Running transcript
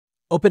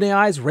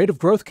OpenAI's rate of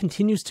growth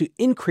continues to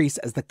increase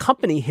as the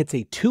company hits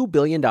a $2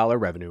 billion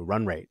revenue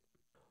run rate.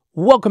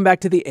 Welcome back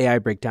to the AI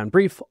Breakdown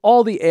Brief,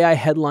 all the AI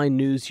headline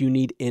news you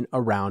need in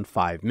around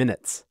 5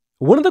 minutes.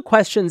 One of the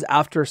questions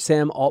after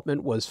Sam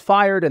Altman was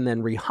fired and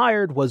then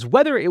rehired was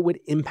whether it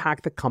would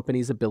impact the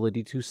company's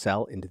ability to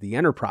sell into the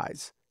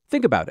enterprise.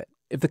 Think about it.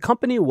 If the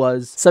company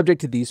was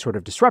subject to these sort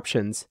of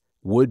disruptions,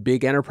 would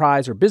big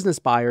enterprise or business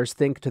buyers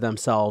think to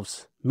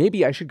themselves,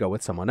 maybe I should go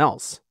with someone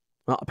else?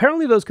 Well,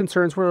 apparently those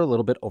concerns were a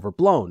little bit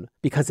overblown,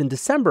 because in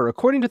December,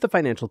 according to the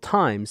Financial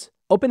Times,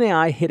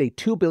 OpenAI hit a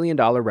 $2 billion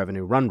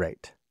revenue run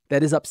rate.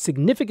 That is up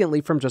significantly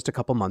from just a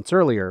couple months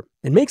earlier,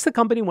 and makes the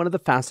company one of the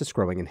fastest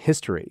growing in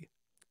history.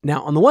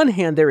 Now, on the one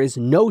hand, there is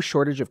no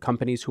shortage of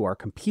companies who are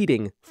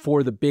competing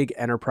for the big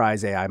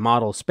enterprise AI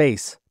model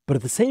space. But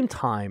at the same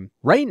time,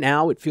 right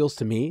now, it feels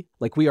to me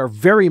like we are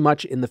very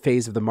much in the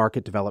phase of the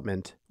market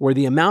development where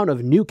the amount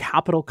of new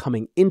capital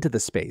coming into the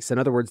space, in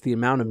other words, the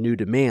amount of new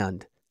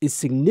demand, is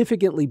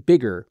significantly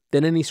bigger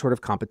than any sort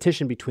of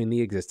competition between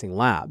the existing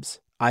labs.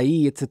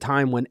 I.e., it's a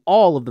time when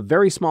all of the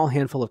very small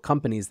handful of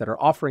companies that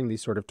are offering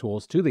these sort of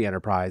tools to the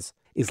enterprise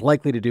is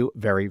likely to do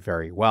very,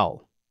 very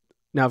well.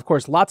 Now, of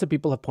course, lots of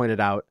people have pointed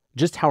out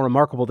just how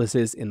remarkable this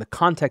is in the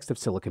context of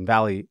Silicon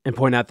Valley and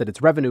point out that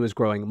its revenue is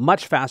growing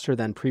much faster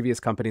than previous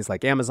companies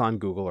like Amazon,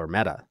 Google, or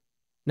Meta.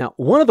 Now,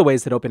 one of the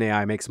ways that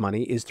OpenAI makes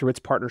money is through its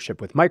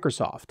partnership with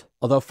Microsoft,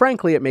 although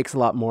frankly, it makes a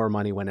lot more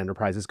money when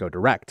enterprises go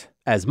direct,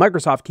 as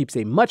Microsoft keeps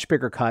a much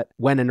bigger cut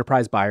when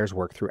enterprise buyers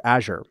work through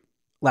Azure.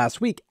 Last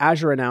week,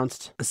 Azure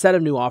announced a set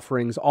of new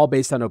offerings all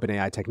based on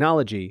OpenAI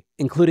technology,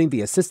 including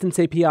the Assistance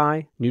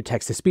API, new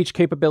text-to-speech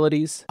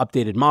capabilities,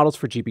 updated models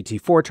for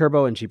GPT-4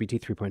 Turbo and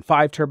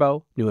GPT-3.5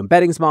 Turbo, new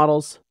embeddings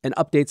models, and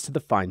updates to the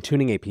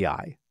fine-tuning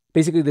API.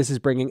 Basically, this is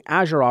bringing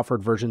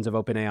Azure-offered versions of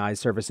OpenAI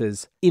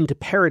services into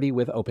parity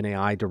with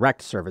OpenAI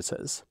direct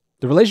services.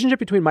 The relationship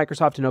between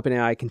Microsoft and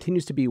OpenAI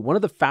continues to be one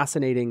of the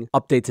fascinating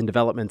updates and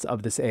developments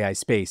of this AI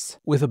space,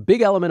 with a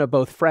big element of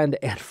both friend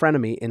and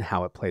frenemy in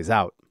how it plays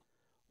out.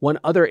 One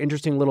other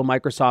interesting little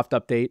Microsoft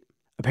update,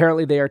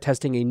 apparently they are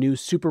testing a new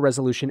super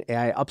resolution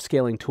AI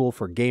upscaling tool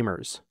for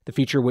gamers. The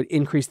feature would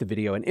increase the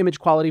video and image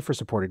quality for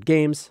supported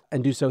games,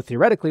 and do so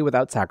theoretically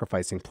without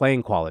sacrificing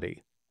playing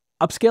quality.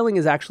 Upscaling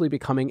is actually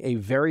becoming a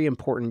very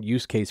important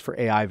use case for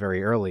AI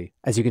very early,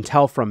 as you can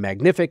tell from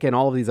Magnific and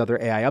all of these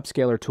other AI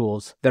upscaler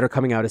tools that are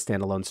coming out as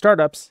standalone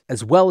startups,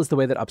 as well as the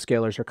way that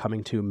upscalers are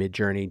coming to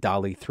Midjourney,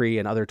 DALL-E 3,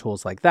 and other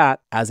tools like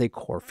that as a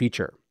core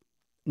feature.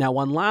 Now,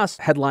 one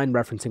last headline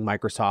referencing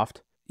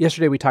Microsoft.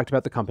 Yesterday, we talked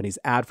about the company's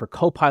ad for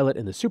Copilot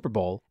in the Super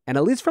Bowl, and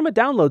at least from a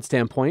download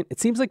standpoint, it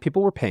seems like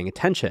people were paying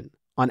attention.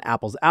 On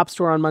Apple's App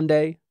Store on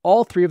Monday,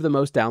 all 3 of the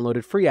most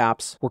downloaded free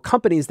apps were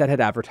companies that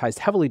had advertised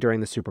heavily during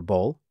the Super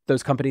Bowl,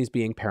 those companies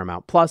being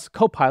Paramount Plus,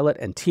 Copilot,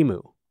 and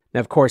Temu. Now,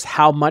 of course,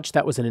 how much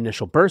that was an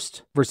initial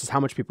burst versus how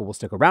much people will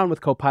stick around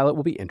with Copilot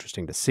will be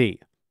interesting to see.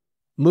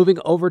 Moving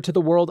over to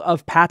the world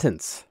of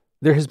patents.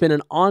 There has been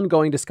an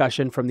ongoing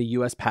discussion from the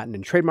US Patent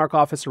and Trademark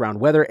Office around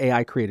whether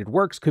AI-created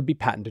works could be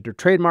patented or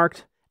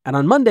trademarked. And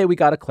on Monday, we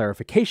got a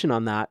clarification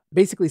on that,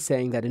 basically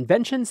saying that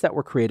inventions that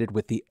were created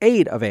with the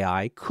aid of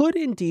AI could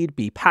indeed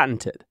be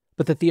patented,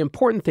 but that the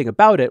important thing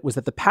about it was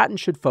that the patent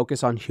should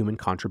focus on human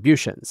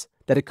contributions,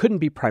 that it couldn't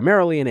be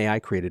primarily an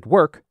AI-created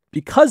work,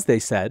 because, they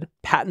said,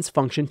 patents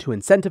function to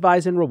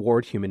incentivize and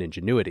reward human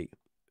ingenuity.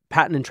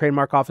 Patent and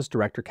Trademark Office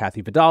Director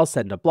Kathy Vidal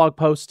said in a blog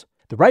post,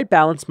 "The right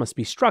balance must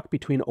be struck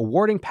between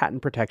awarding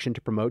patent protection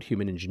to promote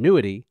human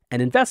ingenuity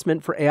and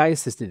investment for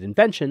AI-assisted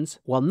inventions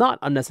while not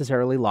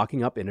unnecessarily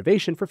locking up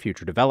innovation for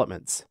future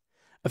developments."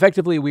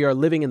 Effectively, we are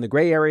living in the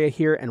gray area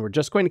here, and we're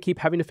just going to keep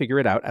having to figure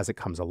it out as it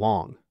comes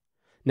along.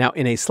 Now,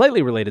 in a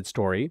slightly related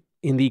story,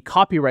 in the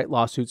copyright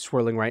lawsuits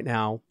swirling right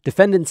now,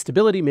 defendants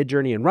Stability,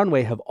 Midjourney, and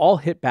Runway have all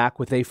hit back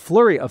with a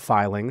flurry of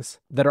filings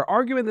that are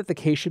arguing that the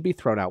case should be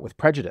thrown out with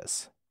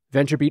prejudice.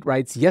 VentureBeat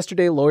writes,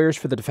 yesterday, lawyers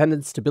for the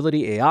defendants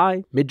Stability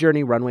AI,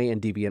 Midjourney, Runway,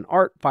 and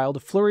DeviantArt filed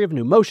a flurry of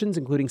new motions,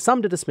 including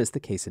some to dismiss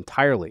the case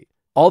entirely.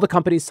 All the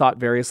companies sought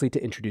variously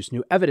to introduce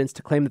new evidence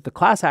to claim that the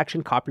class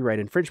action copyright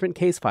infringement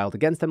case filed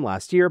against them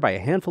last year by a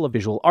handful of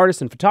visual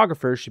artists and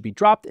photographers should be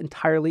dropped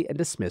entirely and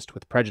dismissed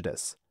with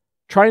prejudice.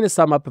 Trying to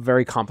sum up a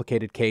very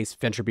complicated case,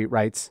 VentureBeat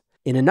writes,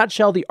 in a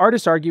nutshell, the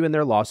artists argue in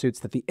their lawsuits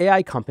that the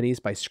AI companies,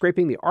 by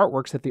scraping the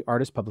artworks that the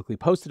artists publicly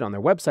posted on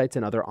their websites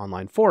and other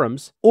online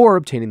forums, or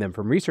obtaining them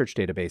from research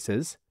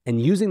databases,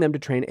 and using them to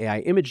train AI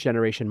image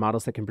generation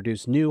models that can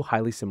produce new,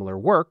 highly similar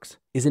works,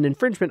 is an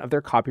infringement of their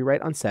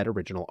copyright on said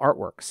original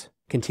artworks.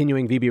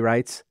 Continuing, VB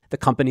writes, the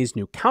company's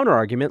new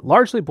counterargument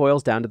largely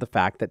boils down to the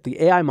fact that the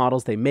AI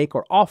models they make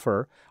or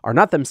offer are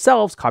not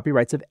themselves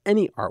copyrights of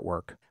any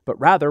artwork, but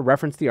rather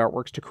reference the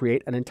artworks to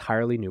create an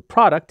entirely new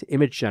product,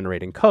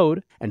 image-generating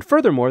code, and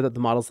furthermore that the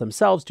models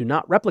themselves do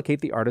not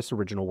replicate the artist's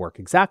original work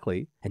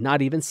exactly, and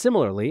not even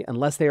similarly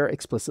unless they are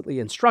explicitly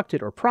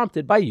instructed or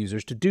prompted by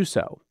users to do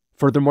so.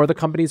 Furthermore, the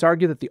companies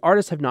argue that the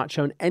artists have not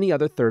shown any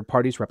other third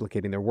parties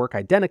replicating their work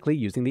identically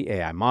using the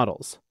AI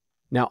models.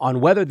 Now,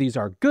 on whether these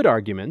are good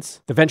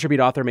arguments, the VentureBeat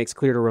author makes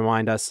clear to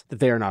remind us that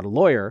they are not a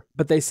lawyer,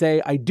 but they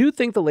say, I do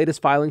think the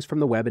latest filings from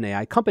the web and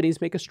AI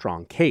companies make a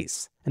strong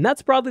case. And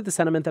that's broadly the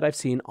sentiment that I've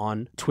seen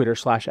on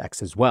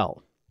Twitter/X as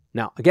well.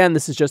 Now, again,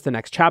 this is just the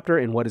next chapter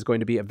in what is going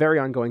to be a very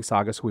ongoing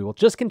saga, so we will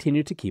just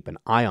continue to keep an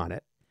eye on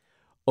it.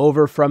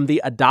 Over from the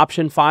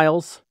adoption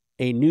files,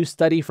 a new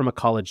study from a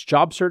college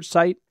job search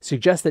site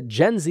suggests that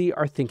Gen Z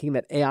are thinking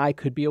that AI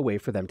could be a way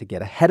for them to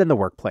get ahead in the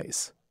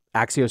workplace.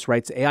 Axios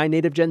writes AI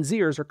native Gen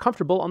Zers are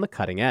comfortable on the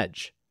cutting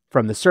edge.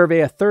 From the survey,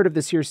 a third of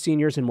this year's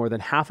seniors and more than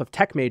half of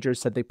tech majors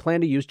said they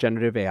plan to use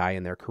generative AI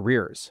in their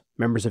careers.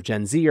 Members of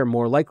Gen Z are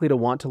more likely to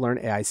want to learn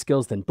AI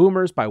skills than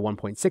boomers by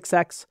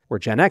 1.6x, or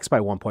Gen X by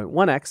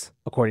 1.1x,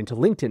 according to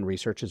LinkedIn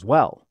research as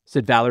well.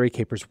 Said Valerie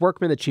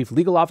Capers-Workman, the chief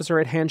legal officer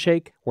at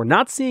Handshake, we're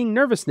not seeing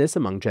nervousness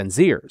among Gen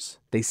Zers.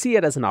 They see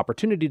it as an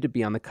opportunity to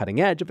be on the cutting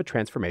edge of a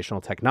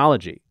transformational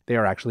technology. They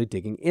are actually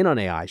digging in on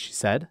AI, she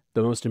said.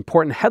 The most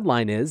important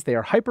headline is they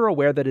are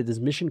hyper-aware that it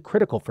is mission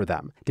critical for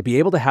them to be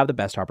able to have the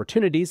best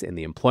opportunities in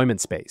the employment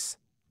space.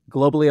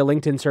 Globally, a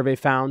LinkedIn survey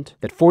found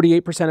that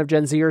 48% of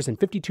Gen Zers and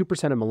 52%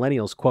 of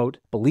millennials, quote,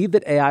 believe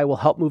that AI will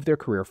help move their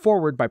career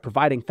forward by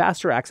providing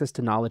faster access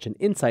to knowledge and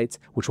insights,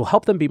 which will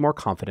help them be more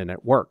confident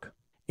at work.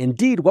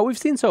 Indeed, what we've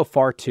seen so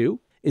far,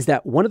 too, is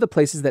that one of the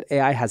places that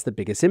AI has the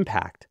biggest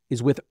impact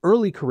is with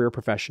early career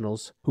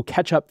professionals who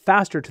catch up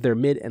faster to their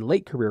mid and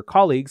late career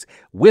colleagues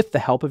with the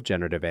help of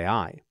generative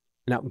AI.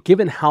 Now,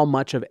 given how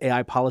much of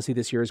AI policy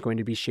this year is going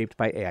to be shaped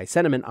by AI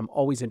sentiment, I'm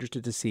always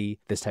interested to see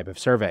this type of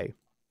survey.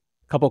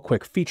 Couple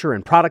quick feature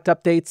and product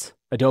updates.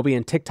 Adobe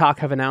and TikTok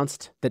have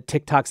announced that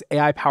TikTok's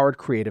AI-powered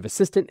creative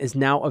assistant is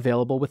now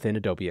available within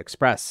Adobe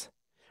Express.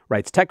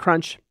 Writes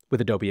TechCrunch,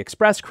 with Adobe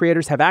Express,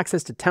 creators have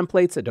access to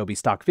templates, Adobe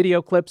stock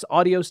video clips,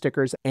 audio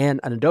stickers,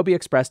 and an Adobe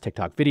Express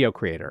TikTok video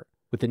creator.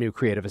 With the new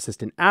Creative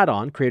Assistant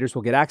add-on, creators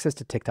will get access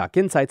to TikTok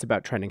insights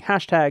about trending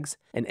hashtags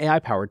and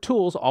AI-powered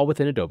tools all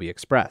within Adobe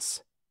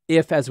Express.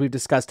 If, as we've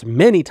discussed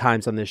many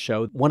times on this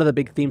show, one of the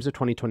big themes of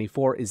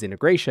 2024 is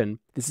integration,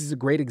 this is a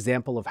great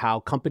example of how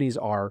companies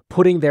are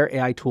putting their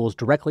AI tools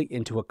directly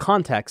into a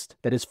context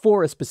that is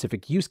for a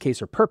specific use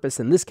case or purpose,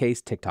 in this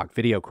case, TikTok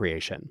video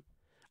creation.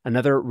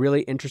 Another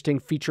really interesting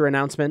feature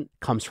announcement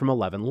comes from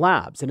 11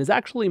 Labs and is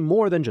actually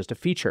more than just a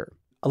feature.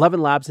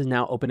 11 Labs is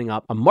now opening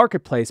up a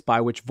marketplace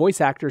by which voice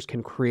actors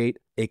can create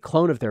a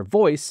clone of their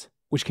voice,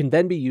 which can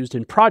then be used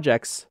in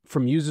projects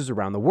from users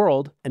around the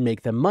world and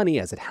make them money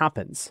as it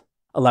happens.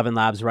 11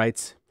 Labs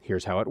writes,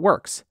 here's how it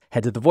works.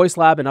 Head to the Voice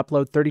Lab and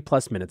upload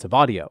 30+ minutes of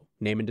audio.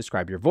 Name and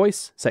describe your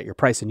voice, set your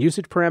price and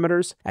usage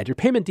parameters, add your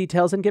payment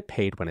details, and get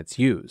paid when it's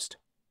used.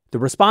 The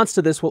response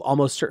to this will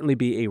almost certainly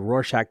be a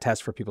Rorschach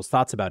test for people's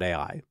thoughts about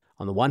AI.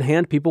 On the one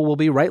hand, people will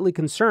be rightly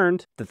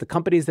concerned that the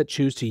companies that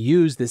choose to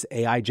use this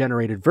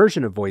AI-generated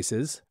version of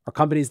voices are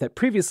companies that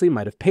previously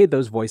might have paid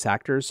those voice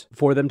actors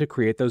for them to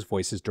create those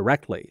voices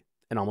directly.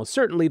 And almost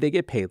certainly they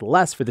get paid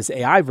less for this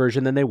AI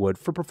version than they would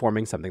for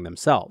performing something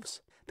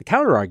themselves. The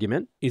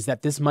counter-argument is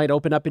that this might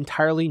open up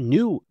entirely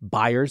new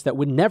buyers that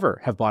would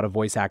never have bought a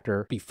voice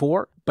actor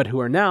before, but who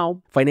are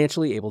now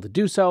financially able to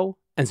do so.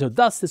 And so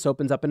thus this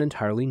opens up an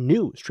entirely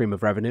new stream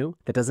of revenue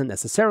that doesn't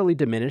necessarily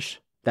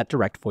diminish that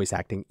direct voice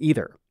acting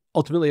either.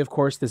 Ultimately, of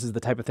course, this is the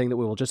type of thing that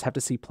we will just have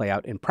to see play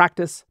out in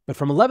practice. But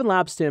from 11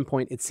 Labs'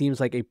 standpoint, it seems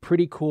like a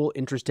pretty cool,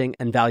 interesting,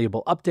 and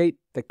valuable update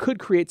that could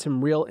create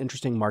some real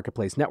interesting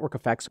marketplace network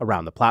effects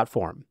around the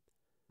platform.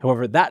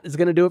 However, that is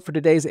going to do it for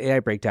today's AI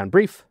Breakdown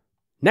Brief.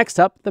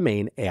 Next up, the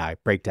main AI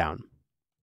breakdown.